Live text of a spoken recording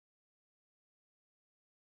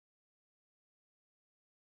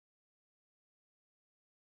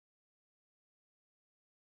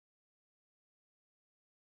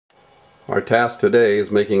Our task today is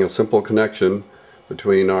making a simple connection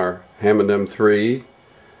between our Hammond M3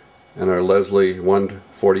 and our Leslie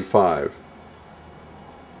 145.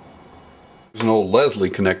 There's an old Leslie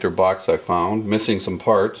connector box I found, missing some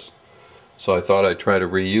parts, so I thought I'd try to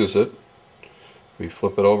reuse it. We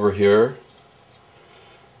flip it over here.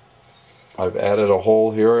 I've added a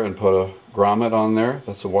hole here and put a grommet on there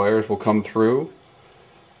that the wires will come through.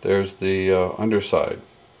 There's the underside.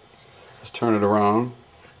 Let's turn it around.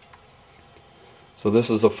 So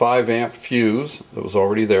this is a 5 amp fuse that was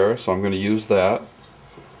already there, so I'm going to use that.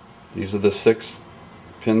 These are the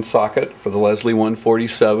 6-pin socket for the Leslie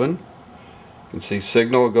 147. You can see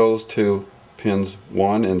signal goes to pins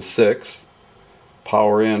 1 and 6.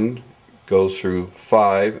 Power in goes through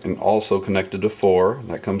 5 and also connected to 4.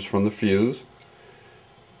 That comes from the fuse.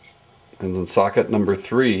 And then socket number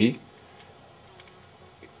 3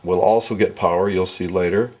 will also get power, you'll see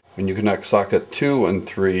later. When you connect socket 2 and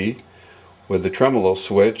 3 with the tremolo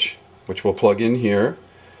switch, which we'll plug in here,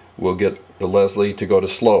 we'll get the Leslie to go to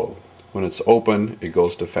slow. When it's open, it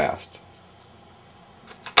goes to fast.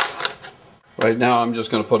 Right now I'm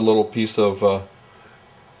just going to put a little piece of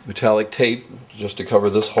metallic tape just to cover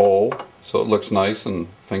this hole so it looks nice and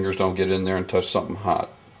fingers don't get in there and touch something hot.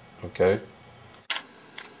 Okay?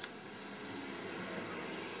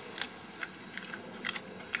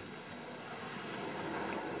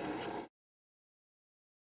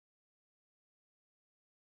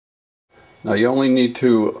 Now you only need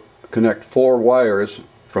to connect 4 wires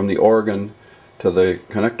from the organ to the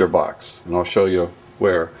connector box, and I'll show you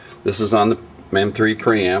where. This is on the M3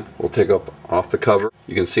 preamp. We'll take off the cover.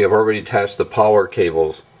 You can see I've already attached the power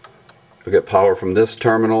cables. You'll get power from this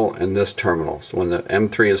terminal and this terminal. So when the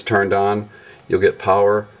M3 is turned on, you'll get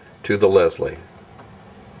power to the Leslie.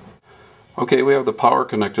 Okay, we have the power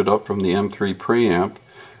connected up from the M3 preamp.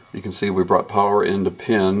 You can see we brought power into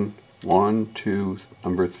pin 1, 2,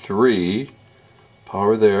 number 3,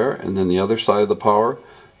 power there, and then the other side of the power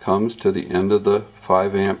comes to the end of the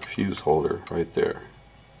 5 amp fuse holder right there.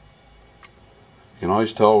 You can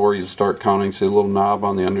always tell where you start counting. See the little knob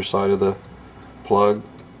on the underside of the plug?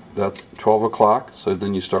 That's 12 o'clock, so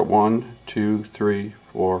then you start 1, 2, 3,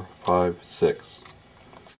 4, 5, 6.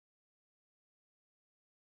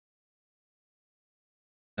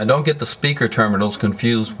 Now don't get the speaker terminals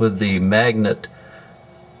confused with the magnet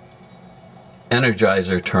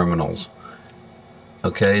energizer terminals.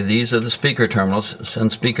 Okay, these are the speaker terminals,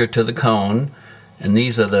 send speaker to the cone, and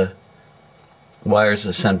these are the wires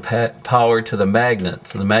that send power to the magnet.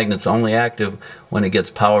 So the magnet's only active when it gets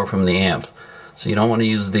power from the amp. So you don't want to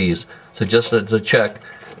use these. So just as a check,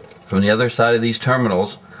 from the other side of these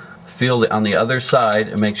terminals, feel on the other side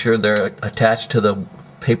and make sure they're attached to the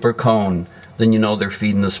paper cone. Then you know they're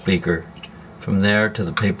feeding the speaker. From there to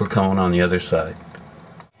the paper cone on the other side.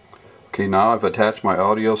 Okay, now I've attached my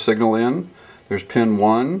audio signal in. There's pin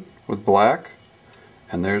 1 with black,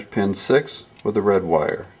 and there's pin 6 with the red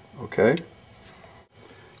wire. Okay?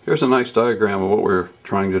 Here's a nice diagram of what we're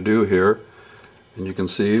trying to do here. And you can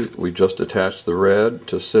see we just attached the red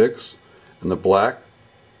to 6 and the black.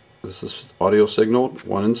 This is audio signal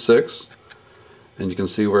 1 and 6. And you can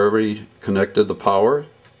see we already connected the power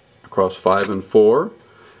across 5 and 4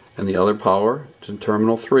 and the other power to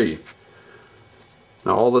terminal 3.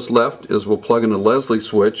 Now all that's left is we'll plug in a Leslie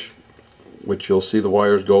switch, which you'll see the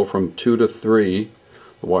wires go from 2 to 3.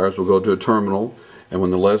 The wires will go to a terminal, and when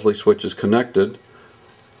the Leslie switch is connected,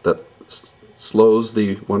 that slows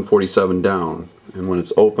the 147 down, and when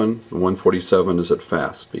it's open, the 147 is at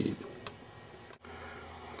fast speed.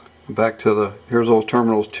 Back to here's those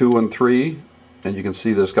terminals 2 and 3, and you can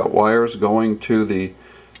see there's got wires going to the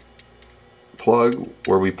plug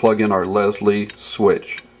where we plug in our Leslie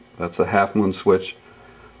switch. That's a half moon switch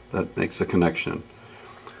that makes the connection.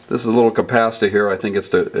 This is a little capacitor here. I think it's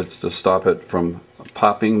to stop it from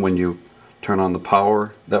popping when you turn on the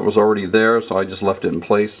power. That was already there, so I just left it in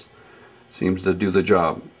place. Seems to do the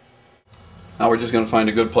job. Now we're just going to find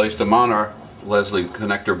a good place to mount our Leslie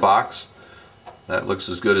connector box. That looks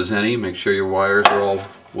as good as any. Make sure your wires are all,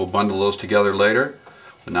 we'll bundle those together later.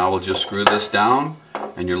 But now we'll just screw this down,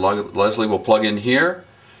 and your Leslie will plug in here,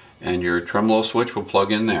 and your tremolo switch will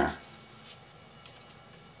plug in there.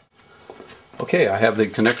 Okay, I have the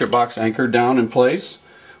connector box anchored down in place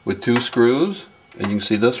with 2 screws, and you can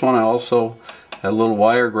see this one I also had a little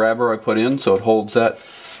wire grabber I put in so it holds that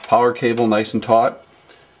power cable nice and taut.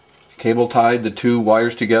 Cable tied the 2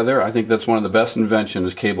 wires together. I think that's one of the best inventions,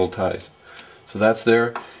 is cable ties. So that's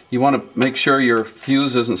there. You want to make sure your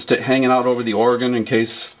fuse isn't hanging out over the organ in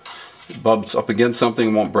case it bumps up against something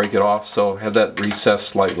and won't break it off, so have that recessed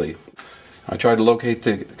slightly. I tried to locate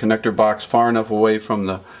the connector box far enough away from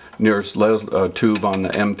the nearest tube on the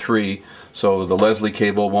M3, so the Leslie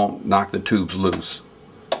cable won't knock the tubes loose.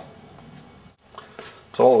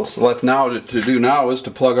 So all that's left now to do now is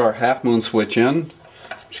to plug our half moon switch in.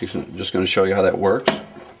 She's just going to show you how that works.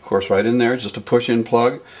 Of course, right in there, just a push-in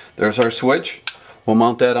plug. There's our switch. We'll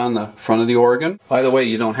mount that on the front of the organ. By the way,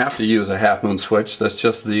 you don't have to use a half moon switch. That's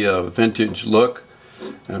just the vintage look,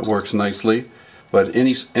 and it works nicely. But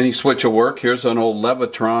any switch will work. Here's an old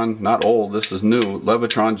Levitron, not old, this is new.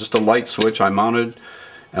 Levitron, just a light switch I mounted,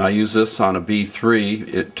 and I use this on a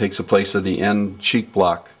B3. It takes the place of the N cheek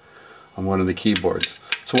block on one of the keyboards.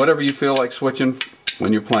 So whatever you feel like switching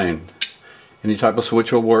when you're playing. Any type of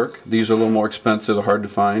switch will work. These are a little more expensive, hard to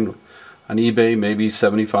find. On eBay, maybe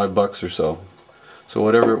 75 bucks or so. So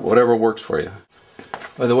whatever works for you.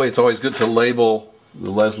 By the way, it's always good to label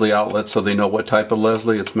the Leslie outlet so they know what type of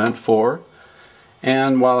Leslie it's meant for.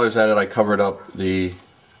 And while I was at it, I covered up the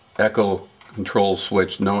echo control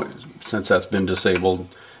switch, since that's been disabled,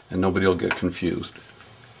 and nobody will get confused.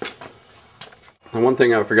 And one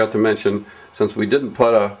thing I forgot to mention, since we didn't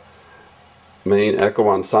put a main echo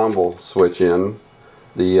ensemble switch in,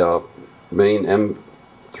 the main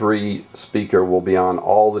M3 speaker will be on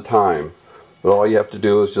all the time. But all you have to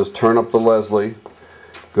do is just turn up the Leslie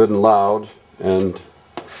good and loud, and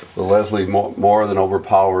the Leslie more than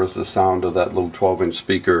overpowers the sound of that little 12-inch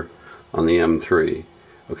speaker on the M3.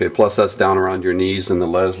 Okay, plus that's down around your knees and the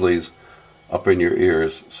Leslie's up in your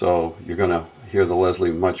ears, so you're going to hear the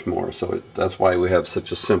Leslie much more. So that's why we have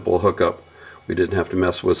such a simple hookup. We didn't have to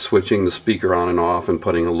mess with switching the speaker on and off and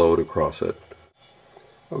putting a load across it.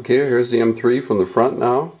 Okay, here's the M3 from the front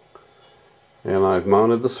now, and I've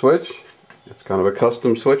mounted the switch. It's kind of a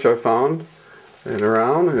custom switch I found and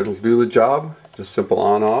around. It'll do the job. Just simple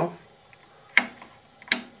on off.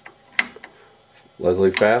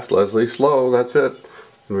 Leslie fast, Leslie slow, that's it.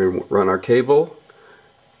 And we run our cable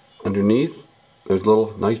underneath. There's a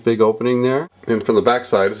little nice big opening there. And from the back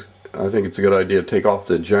side, I think it's a good idea to take off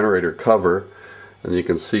the generator cover, and you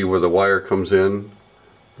can see where the wire comes in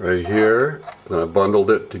right here. Then I bundled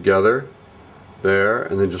it together there,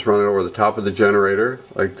 and then just run it over the top of the generator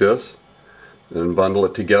like this. Then bundle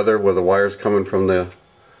it together where the wire's coming from the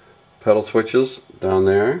pedal switches down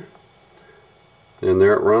there, and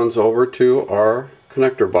there it runs over to our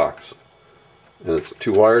connector box, and it's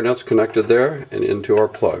 2 wire nuts connected there and into our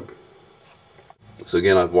plug. So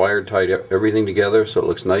again, I've wired tied everything together so it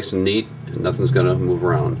looks nice and neat and nothing's going to move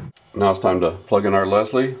around. Now it's time to plug in our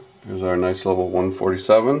Leslie. Here's our nice little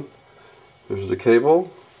 147. There's the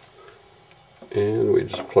cable, and we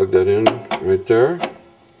just plug that in right there.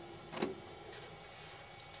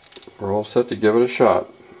 We're all set to give it a shot.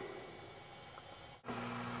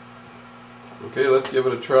 Okay, let's give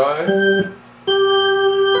it a try.